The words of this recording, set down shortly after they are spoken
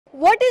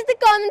What is the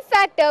common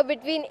factor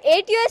between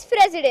 8 US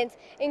presidents,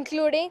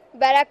 including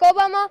Barack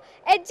Obama,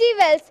 H.G.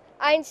 Wells,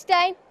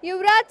 Einstein,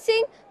 Yuvraj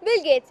Singh,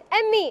 Bill Gates,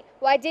 and me,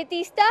 YJ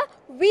Teesta?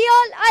 We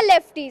all are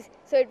lefties,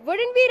 so it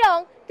wouldn't be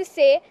wrong to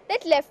say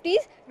that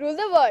lefties rule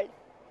the world.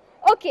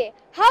 Okay,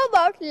 how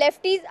about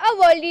lefties are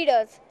world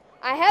leaders?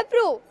 I have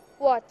proof.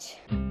 Watch.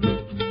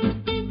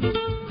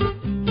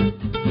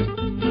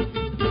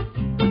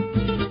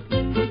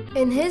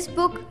 In his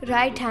book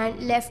Right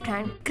Hand, Left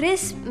Hand,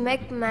 Chris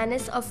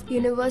McManus of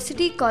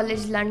University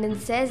College London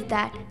says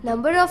that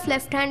number of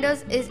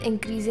left-handers is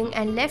increasing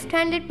and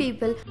left-handed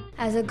people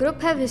as a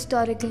group have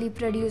historically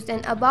produced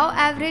an above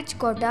average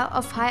quota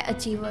of high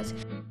achievers.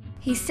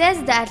 He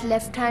says that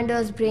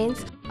left-handers'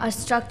 brains are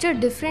structured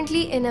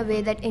differently in a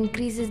way that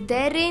increases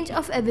their range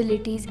of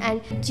abilities,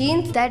 and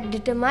genes that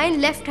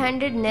determine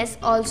left-handedness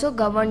also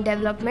govern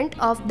development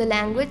of the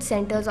language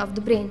centers of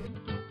the brain.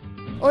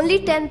 Only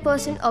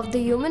 10% of the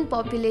human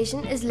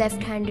population is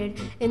left-handed.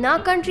 In our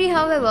country,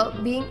 however,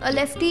 being a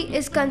lefty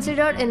is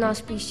considered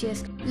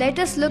inauspicious. Let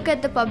us look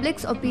at the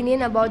public's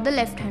opinion about the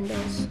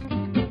left-handers.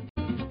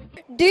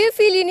 Do you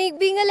feel unique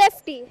being a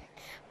lefty?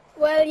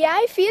 Well, yeah,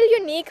 I feel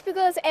unique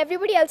because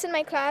everybody else in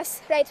my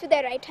class writes with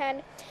their right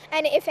hand.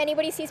 And if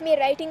anybody sees me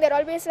writing, they're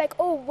always like,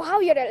 oh wow,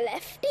 you're a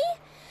lefty?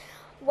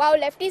 Wow,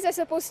 lefties are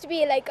supposed to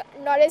be like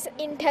not as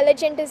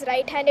intelligent as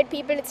right-handed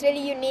people. It's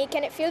really unique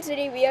and it feels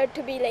really weird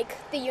to be like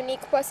the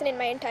unique person in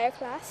my entire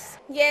class.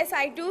 Yes,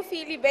 I do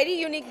feel very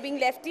unique being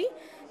lefty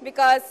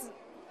because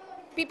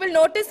people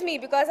notice me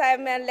because I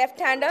am a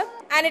left-hander,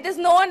 and it is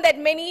known that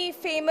many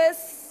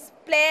famous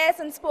players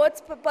and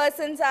sports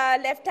persons are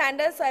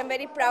left-handers, so I'm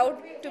very proud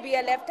to be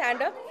a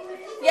left-hander.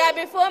 Yeah,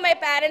 before my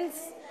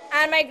parents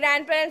and my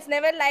grandparents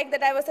never liked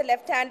that I was a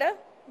left-hander.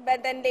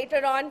 But then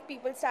later on,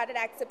 people started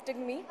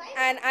accepting me,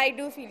 and I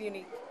do feel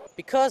unique.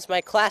 Because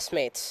my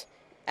classmates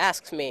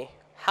asked me,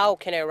 how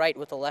can I write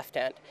with a left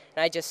hand?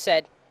 And I just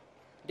said,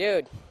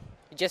 dude,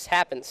 it just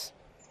happens.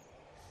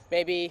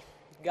 Maybe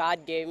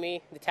God gave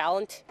me the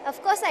talent.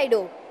 Of course I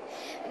do.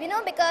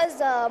 Because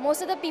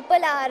most of the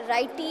people are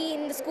righty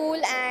in the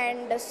school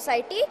and the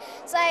society,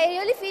 so I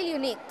really feel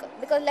unique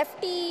because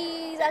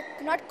lefties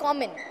are not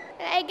common.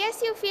 I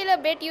guess you feel a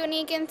bit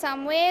unique in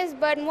some ways,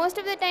 but most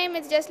of the time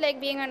it's just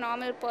like being a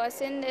normal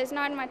person. There's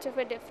not much of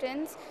a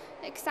difference.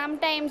 Like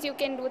sometimes you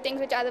can do things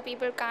which other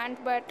people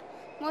can't, but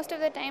most of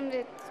the time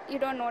you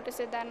don't notice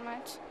it that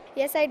much.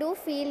 Yes, I do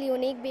feel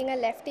unique being a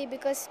lefty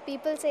because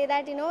people say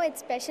that it's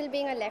special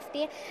being a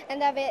lefty,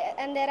 and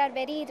there are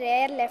very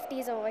rare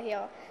lefties over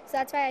here. So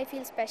that's why I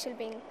feel special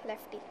being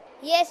lefty.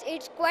 Yes,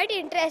 it's quite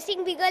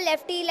interesting being a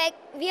lefty. Like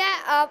we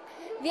are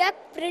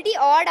pretty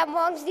odd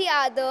amongst the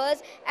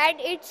others, and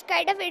it's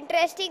kind of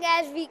interesting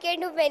as we can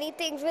do many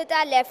things with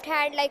our left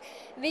hand. Like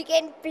we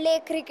can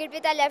play cricket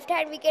with our left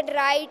hand, we can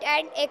write,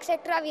 and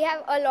etc. We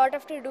have a lot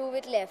of to do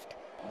with left.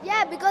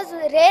 Yeah, because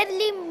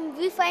rarely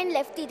we find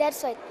lefty,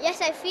 that's why.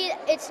 Yes, I feel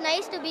it's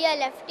nice to be a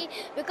lefty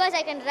because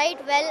I can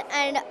write well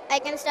and I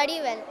can study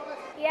well.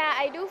 Yeah,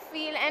 I do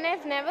feel, and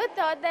I've never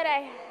thought that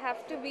I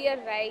have to be a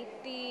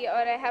righty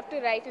or I have to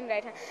write in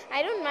right hand.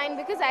 I don't mind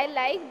because I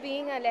like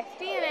being a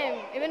lefty and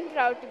I'm even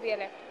proud to be a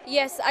lefty.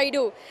 Yes, I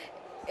do.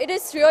 It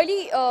is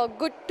really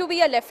good to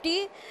be a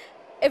lefty.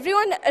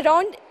 Everyone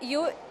around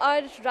you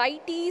are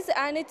righties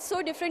and it's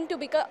so different to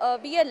be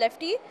a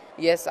lefty.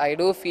 Yes, I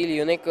do feel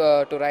unique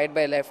to write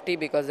by lefty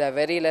because there are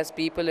very less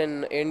people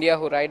in India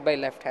who write by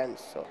left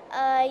hands. So.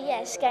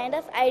 Yes, kind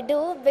of. I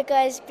do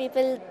because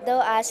people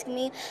though ask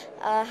me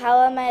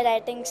how am I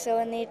writing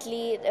so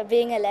neatly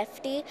being a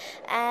lefty,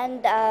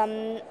 and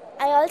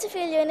I also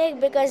feel unique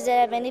because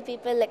there are many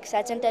people like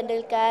Sachin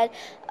Tendulkar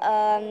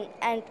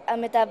and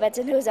Amitabh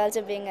Bachchan who is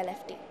also being a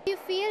lefty. You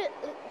feel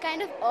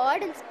kind of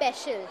odd and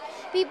special.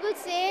 People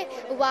say,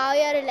 wow,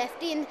 you're a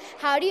lefty, and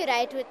how do you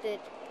write with it?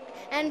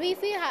 And we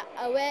feel,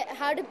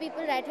 how do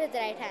people write with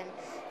right hand?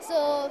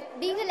 So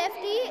being a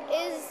lefty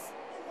is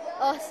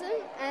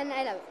awesome and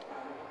I love it.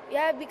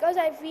 Yeah, because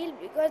I feel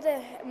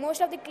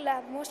most of the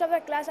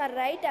class are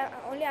right, and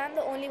only I'm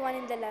the only one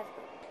in the left.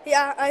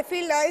 Yeah, I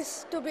feel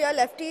nice to be a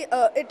lefty.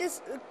 It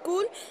is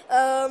cool.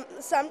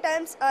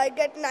 Sometimes I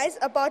get nice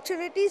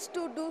opportunities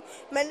to do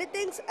many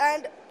things,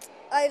 and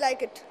I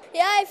like it.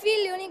 Yeah, I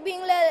feel unique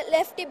being a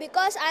lefty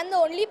because I'm the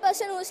only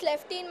person who's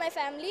lefty in my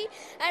family,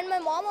 and my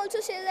mom also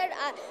says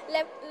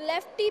that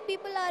lefty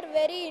people are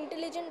very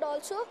intelligent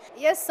also.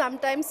 Yes,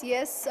 sometimes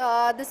yes.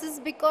 This is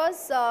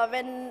because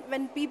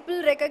when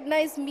people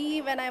recognize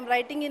me when I'm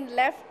writing in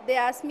left, they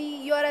ask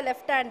me, you are a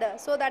left-hander.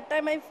 So that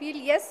time I feel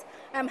yes,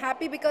 I'm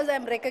happy because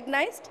I'm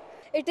recognized.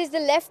 It is the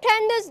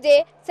Lefthanders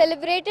Day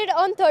celebrated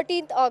on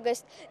 13th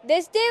August.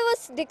 This day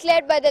was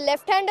declared by the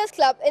Lefthanders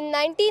Club in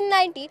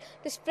 1990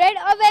 to spread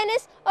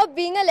awareness of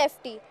being a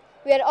lefty.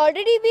 We are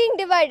already being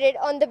divided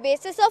on the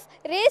basis of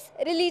race,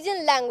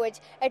 religion,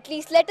 language. At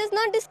least let us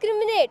not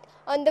discriminate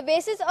on the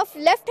basis of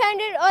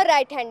left-handed or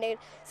right-handed.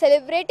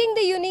 Celebrating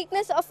the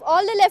uniqueness of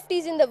all the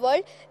lefties in the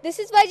world, this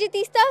is YJ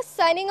Teesta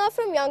signing off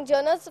from Young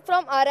Journals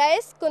from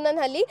RIS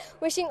Kundanahalli,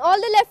 wishing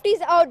all the lefties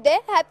out there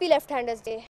happy Lefthanders Day.